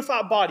 One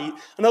unified body.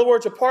 In other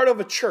words, a part of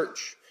a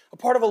church, a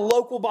part of a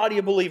local body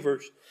of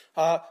believers,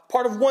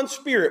 part of one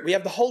Spirit. We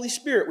have the Holy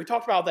Spirit. We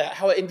talked about that,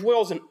 how it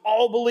indwells in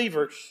all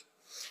believers.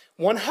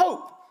 One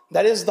hope.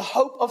 That is the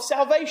hope of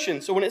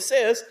salvation. So when it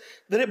says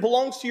that it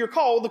belongs to your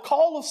call, the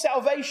call of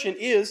salvation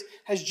is,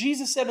 as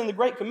Jesus said in the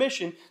Great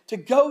Commission, to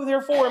go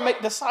therefore and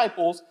make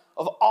disciples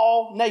of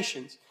all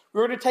nations.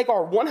 We're to take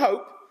our one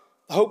hope,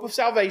 the hope of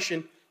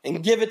salvation,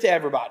 and give it to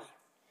everybody.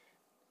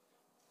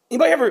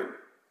 Anybody ever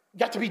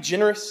got to be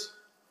generous?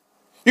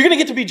 You're going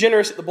to get to be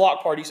generous at the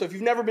block party. So if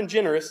you've never been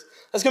generous,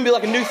 that's going to be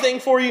like a new thing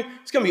for you.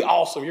 It's going to be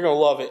awesome. You're going to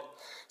love it.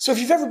 So if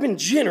you've ever been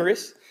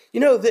generous, you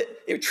know that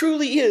it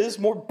truly is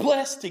more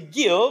blessed to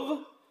give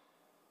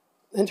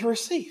than to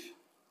receive.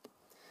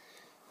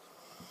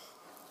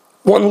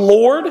 One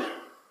Lord,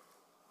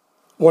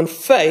 one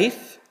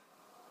faith.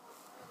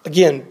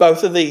 Again,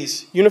 both of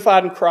these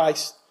unified in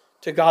Christ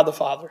to God the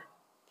Father.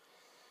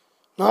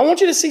 Now I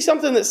want you to see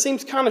something that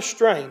seems kind of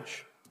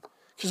strange.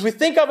 Because we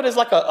think of it as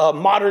like a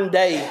modern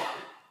day,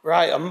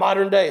 right? A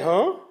modern day,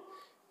 huh?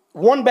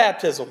 One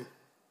baptism.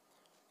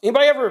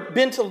 Anybody ever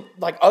been to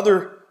like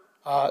other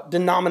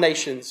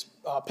denominations?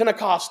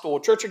 Pentecostal,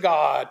 Church of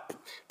God,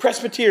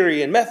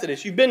 Presbyterian,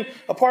 Methodist. You've been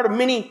a part of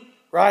many,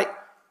 right?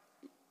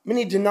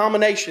 Many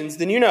denominations.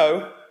 Then you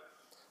know,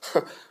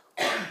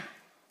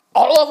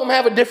 all of them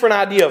have a different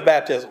idea of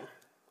baptism.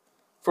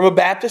 From a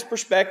Baptist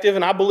perspective,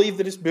 and I believe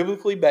that it's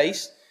biblically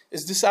based,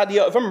 is this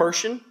idea of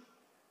immersion.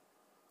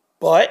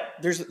 But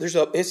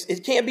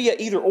it can't be an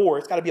either or.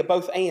 It's got to be a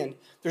both and.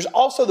 There's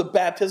also the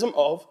baptism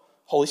of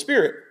Holy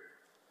Spirit.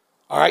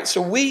 All right,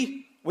 so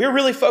we're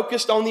really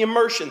focused on the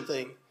immersion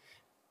thing.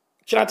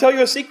 Can I tell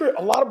you a secret?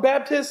 A lot of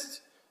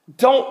Baptists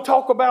don't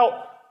talk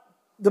about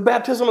the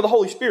baptism of the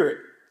Holy Spirit.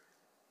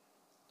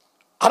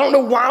 I don't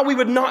know why we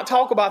would not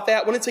talk about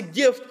that when it's a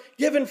gift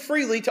given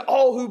freely to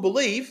all who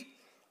believe.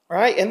 All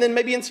right, and then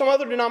maybe in some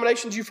other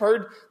denominations you've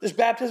heard this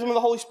baptism of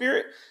the Holy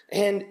Spirit.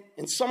 And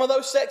in some of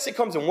those sects it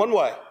comes in one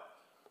way.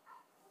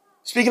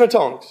 Speaking of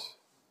tongues.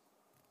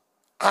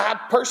 I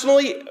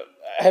personally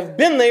have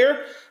been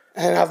there,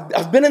 and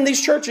I've been in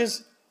these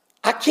churches.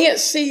 I can't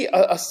see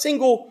a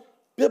single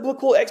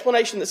biblical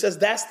explanation that says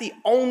that's the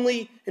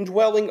only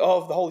indwelling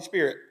of the Holy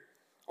Spirit.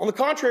 On the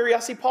contrary, I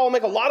see Paul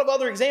make a lot of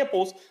other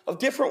examples of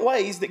different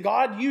ways that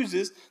God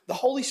uses the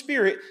Holy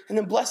Spirit and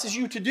then blesses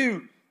you to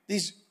do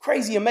these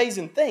crazy,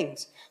 amazing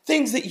things.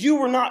 Things that you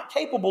were not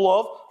capable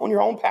of on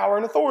your own power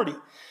and authority.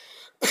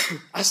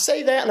 I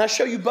say that and I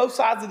show you both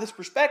sides of this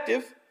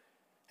perspective.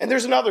 And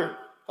there's another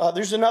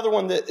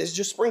one that is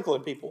just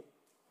sprinkling people,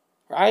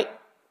 right?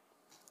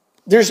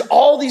 There's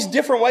all these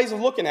different ways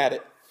of looking at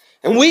it.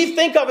 And we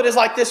think of it as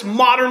like this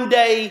modern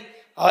day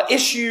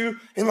issue.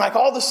 And like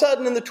all of a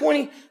sudden in the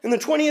 20th and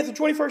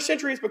 21st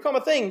century, it's become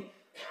a thing.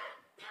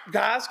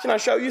 Guys, can I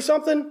show you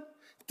something?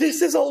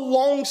 This is a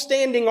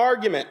long-standing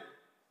argument.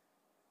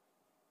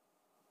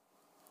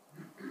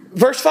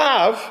 Verse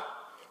 5,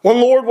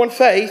 one Lord, one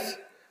faith,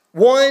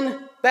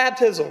 one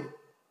baptism.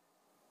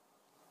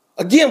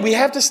 Again, we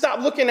have to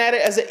stop looking at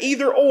it as an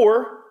either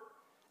or,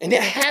 and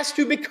it has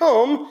to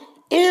become,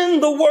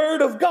 in the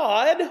Word of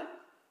God,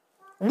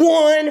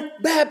 one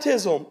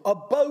baptism, a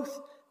both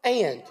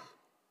and.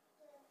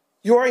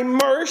 You're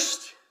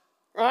immersed,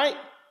 right?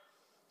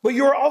 But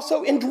you're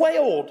also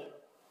indwelled.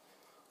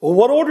 Well,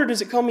 what order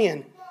does it come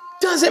in?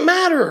 Doesn't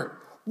matter.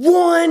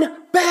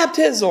 One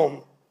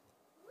baptism.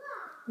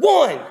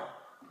 One.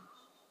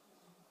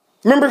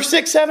 Remember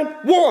 6, 7?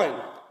 One.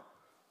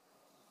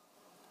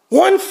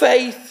 One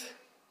faith.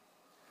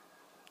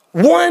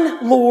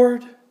 One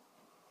Lord,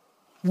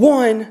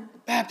 one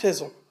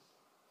baptism.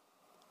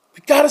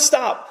 We've got to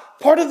stop.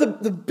 Part of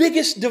the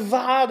biggest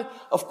divide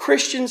of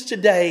Christians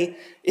today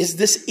is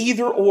this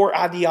either or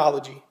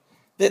ideology.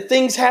 That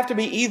things have to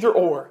be either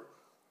or.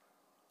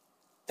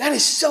 That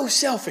is so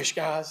selfish,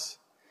 guys.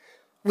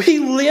 We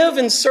live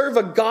and serve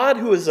a God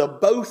who is a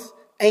both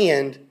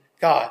and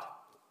God.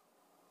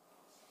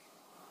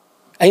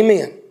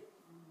 Amen.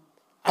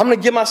 I'm going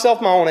to give myself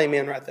my own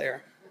amen right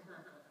there.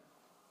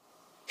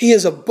 He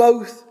is a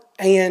both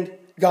and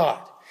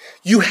God.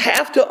 You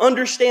have to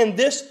understand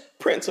this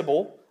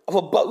principle of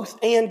a both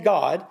and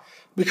God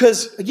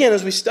because, again,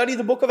 as we study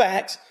the book of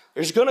Acts,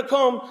 there's going to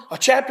come a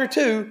chapter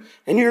 2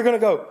 and you're going to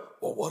go,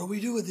 well, what do we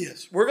do with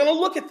this? We're going to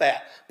look at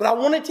that. But I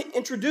wanted to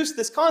introduce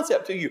this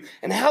concept to you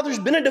and how there's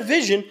been a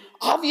division,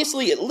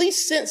 obviously, at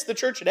least since the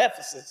church at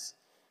Ephesus,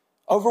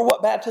 over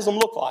what baptism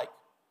looked like.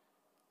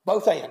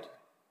 Both and.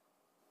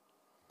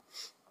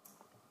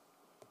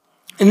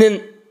 And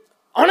then,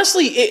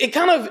 honestly,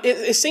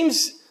 it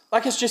seems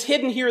like it's just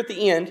hidden here at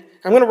the end.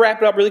 I'm going to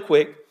wrap it up really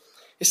quick.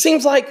 It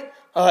seems like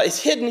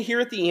it's hidden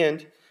here at the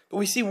end, but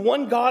we see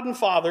one God and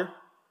Father.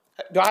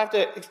 Do I have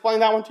to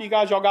explain that one to you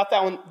guys? Y'all got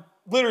that one?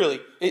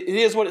 Literally, it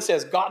is what it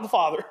says, God the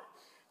Father,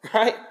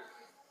 right?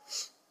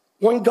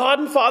 One God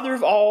and Father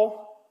of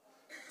all.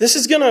 This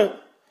is going to,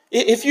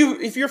 if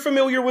you're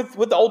familiar with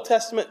the Old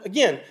Testament,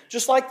 again,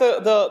 just like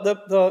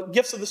the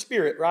gifts of the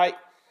Spirit, right?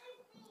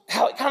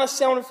 How it kind of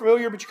sounded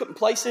familiar, but you couldn't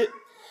place it.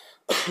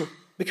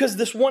 Because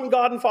this one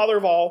God and Father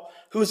of all,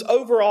 who is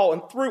over all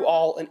and through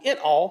all and in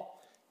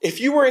all, if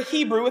you were a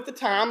Hebrew at the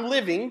time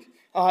living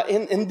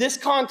in this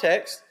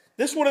context,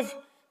 this would have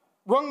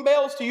rung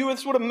bells to you.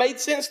 This would have made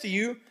sense to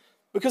you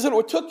because it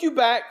would have took you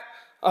back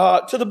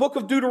to the book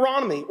of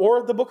Deuteronomy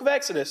or the book of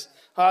Exodus.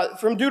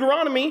 From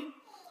Deuteronomy,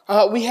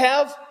 we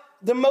have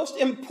the most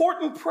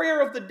important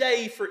prayer of the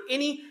day for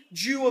any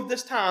Jew of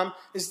this time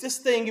is this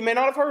thing. You may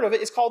not have heard of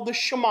it. It's called the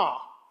Shema.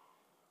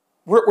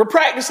 We're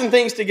practicing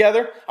things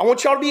together. I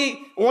want y'all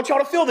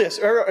to feel this.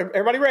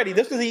 Everybody ready?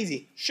 This is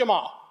easy.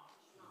 Shema.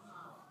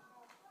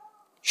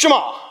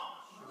 Shema.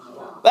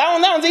 That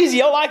one's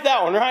easy. I like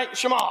that one, right?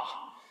 Shema.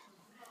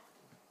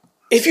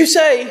 If you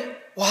say,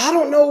 well, I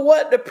don't know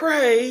what to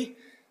pray.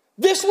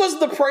 This was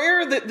the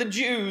prayer that the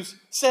Jews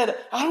said,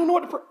 I don't know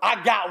what to pray.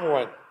 I got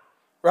one,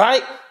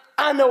 right?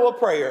 I know a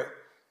prayer.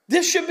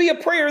 This should be a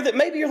prayer that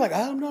maybe you're like,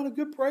 I'm not a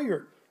good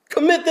prayer.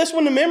 Commit this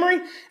one to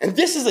memory. And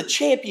this is a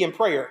champion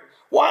prayer.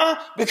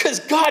 Why? Because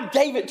God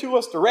gave it to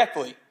us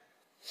directly.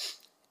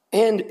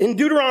 And in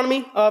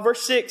Deuteronomy,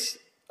 verse 6,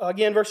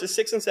 again, verses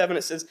 6 and 7,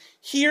 it says,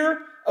 Hear,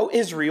 O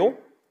Israel.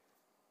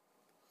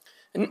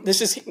 And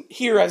this is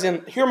hear as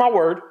in, hear my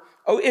word,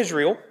 O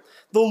Israel.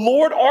 The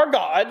Lord our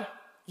God,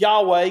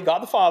 Yahweh, God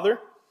the Father,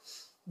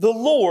 the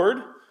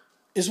Lord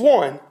is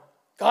one.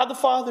 God the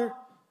Father,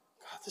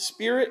 God the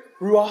Spirit,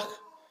 Ruach,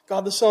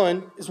 God the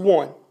Son is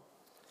one.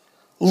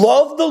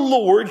 Love the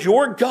Lord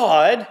your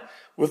God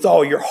with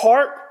all your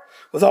heart,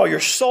 with all your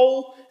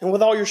soul, and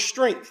with all your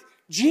strength.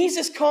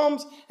 Jesus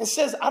comes and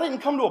says, I didn't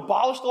come to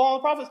abolish the law and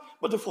the prophets,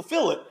 but to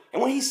fulfill it.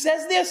 And when he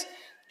says this,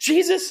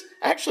 Jesus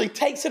actually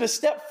takes it a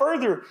step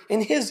further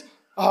in his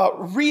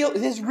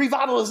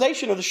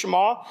revitalization of the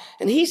Shema.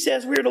 And he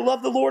says we are to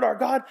love the Lord our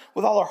God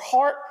with all our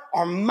heart,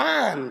 our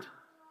mind,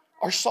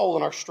 our soul,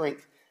 and our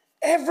strength.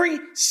 Every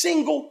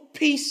single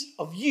piece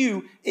of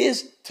you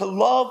is to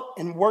love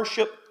and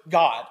worship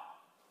God.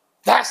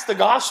 That's the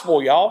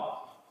gospel, y'all.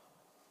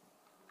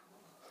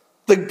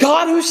 The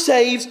God who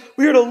saves,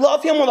 we are to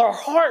love him with our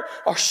heart,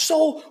 our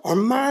soul, our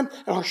mind,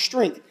 and our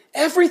strength.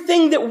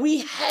 Everything that we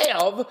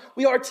have,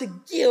 we are to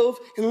give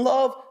and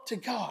love to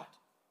God.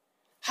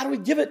 How do we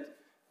give it?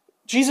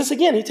 Jesus,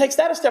 again, he takes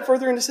that a step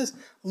further and he says,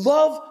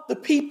 love the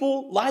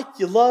people like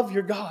you love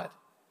your God.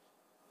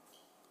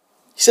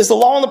 He says the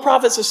law and the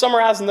prophets are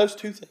summarized in those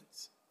two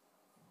things.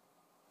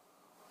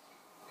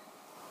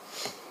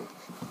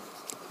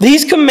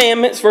 These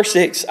commandments, verse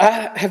 6,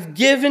 I have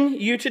given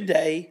you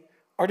today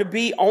are to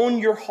be on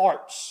your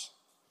hearts.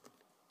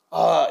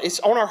 It's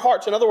on our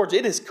hearts. In other words,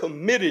 it is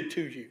committed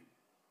to you.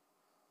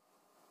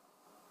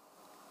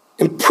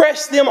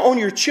 Impress them on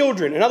your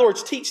children. In other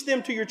words, teach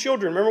them to your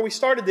children. Remember, we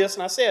started this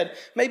and I said,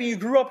 maybe you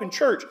grew up in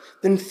church.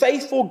 Then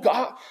faithful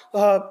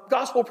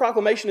gospel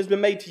proclamation has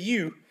been made to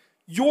you.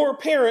 Your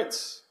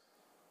parents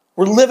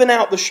were living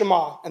out the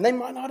Shema, and they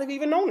might not have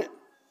even known it.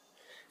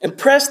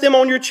 Impress them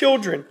on your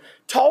children.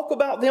 Talk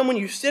about them when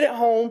you sit at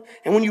home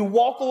and when you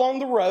walk along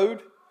the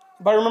road.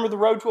 Everybody remember the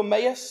road to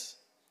Emmaus?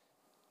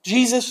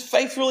 Jesus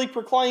faithfully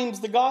proclaims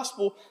the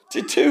gospel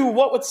to two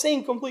what would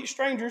seem complete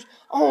strangers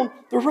on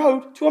the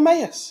road to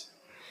Emmaus.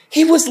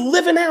 He was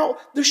living out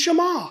the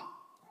Shema.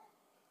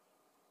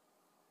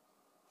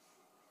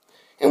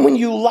 And when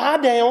you lie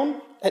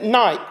down at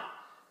night,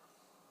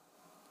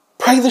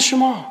 pray the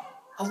Shema.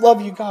 I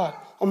love you, God,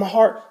 on my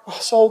heart, my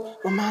soul,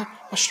 my mind,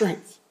 my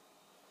strength.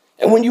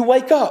 And when you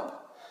wake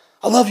up,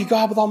 I love you,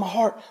 God, with all my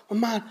heart, my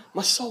mind,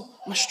 my soul,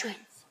 my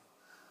strength.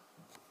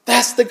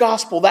 That's the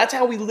gospel. That's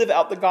how we live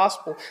out the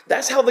gospel.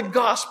 That's how the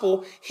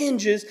gospel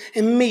hinges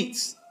and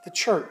meets the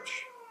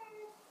church.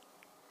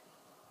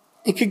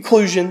 In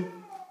conclusion,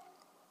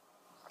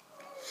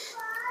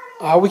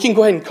 we can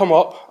go ahead and come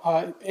up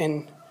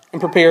and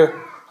prepare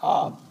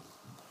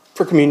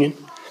for communion.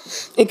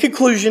 In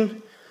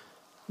conclusion,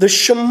 the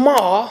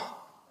Shema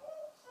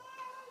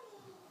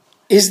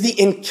is the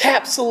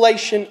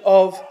encapsulation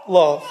of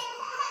love.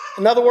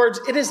 In other words,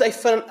 it is a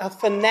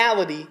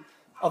finality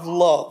of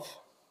love.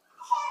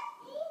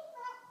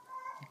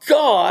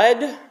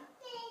 God,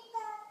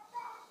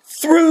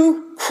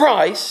 through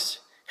Christ,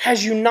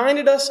 has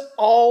united us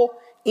all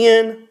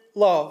in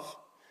love.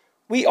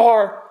 We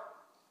are,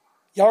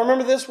 y'all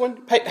remember this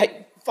one?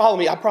 Hey, follow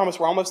me. I promise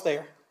we're almost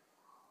there.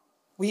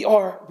 We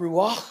are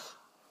Ruach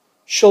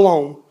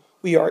Shalom.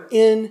 We are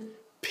in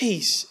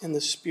peace in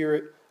the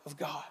Spirit of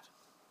God.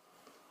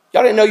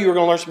 Y'all didn't know you were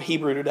going to learn some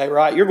Hebrew today,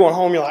 right? You're going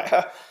home, you're like,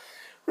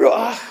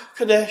 Ruach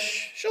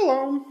Kadesh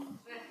Shalom.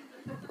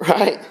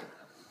 Right?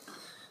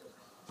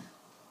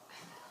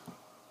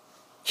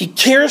 He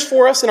cares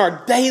for us in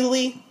our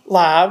daily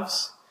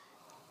lives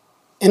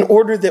in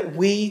order that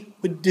we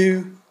would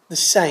do the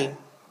same.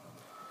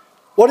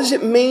 What does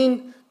it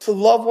mean to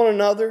love one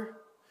another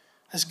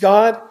as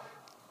God?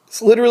 It's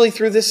literally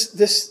through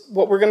this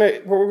what we're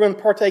going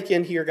to partake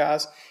in here,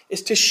 guys,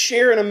 is to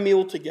share in a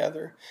meal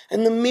together.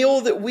 And the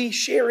meal that we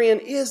share in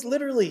is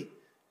literally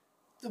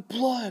the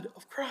blood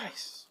of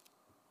Christ.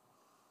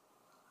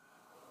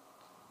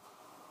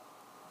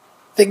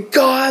 That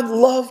God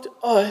loved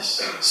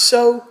us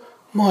so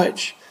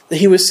much that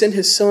he would send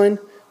his son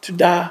to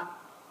die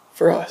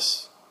for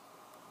us.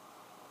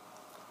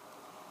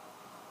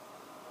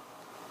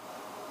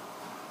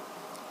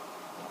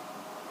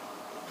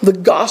 The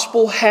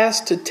gospel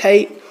has to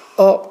take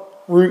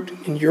up root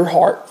in your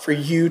heart for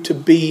you to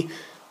be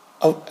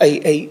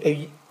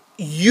a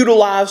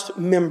utilized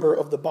member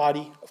of the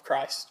body of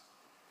Christ.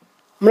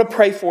 I'm going to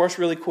pray for us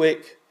really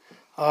quick,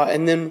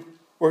 and then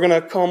we're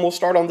going to come. We'll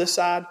start on this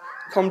side,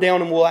 come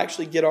down, and we'll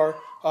actually get our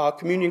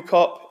communion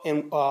cup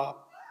and our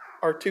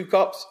 2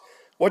 cups.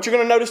 What you're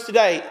going to notice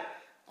today,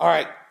 all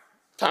right,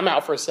 time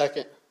out for a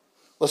second.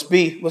 Let's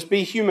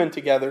be human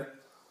together.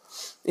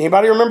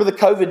 Anybody remember the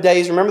COVID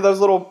days? Remember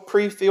those little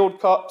pre-filled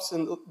cups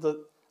and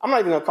I'm not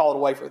even going to call it a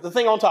wafer. The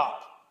thing on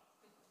top.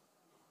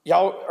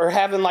 Y'all are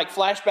having like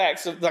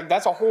flashbacks of like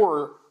that's a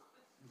horror.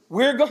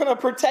 We're going to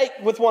partake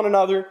with one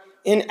another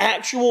in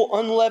actual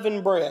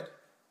unleavened bread.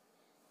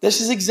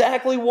 This is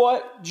exactly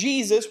what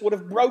Jesus would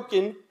have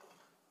broken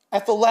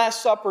at the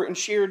Last Supper and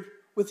shared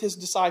with his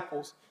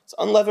disciples. It's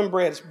unleavened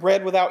bread. It's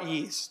bread without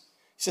yeast.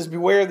 He says,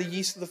 beware of the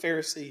yeast of the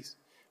Pharisees.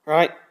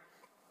 Right?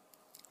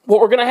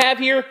 What we're going to have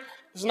here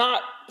is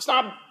not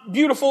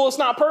beautiful. It's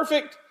not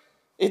perfect.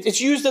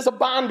 It's used as a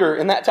binder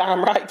in that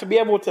time, right? To be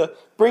able to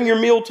bring your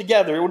meal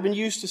together. It would have been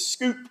used to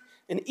scoop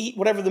and eat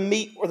whatever the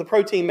meat or the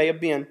protein may have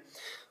been.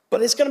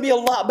 But it's going to be a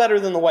lot better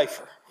than the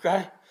wafer,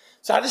 okay?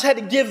 So I just had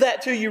to give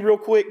that to you real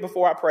quick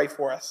before I pray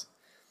for us.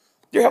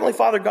 Dear Heavenly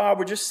Father God,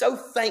 we're just so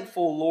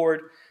thankful,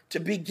 Lord, to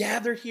be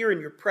gathered here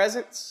in your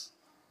presence,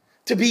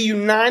 to be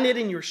united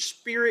in your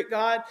spirit,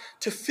 God,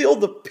 to feel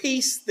the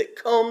peace that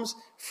comes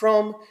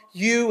from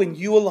you and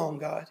you alone,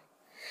 God.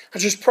 I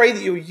just pray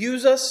that you'll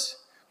use us.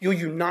 You'll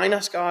unite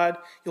us, God.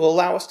 You'll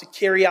allow us to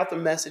carry out the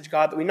message,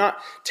 God, that we not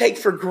take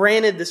for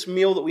granted this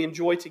meal that we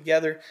enjoy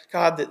together,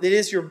 God, that it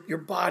is your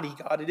body,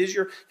 God. It is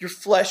your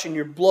flesh and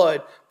your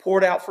blood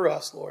poured out for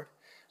us, Lord.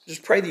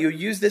 Just pray that you'll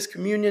use this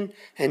communion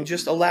and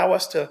just allow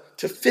us to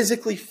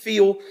physically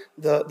feel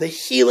the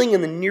healing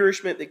and the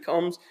nourishment that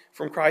comes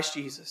from Christ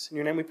Jesus. In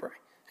your name we pray.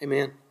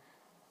 Amen.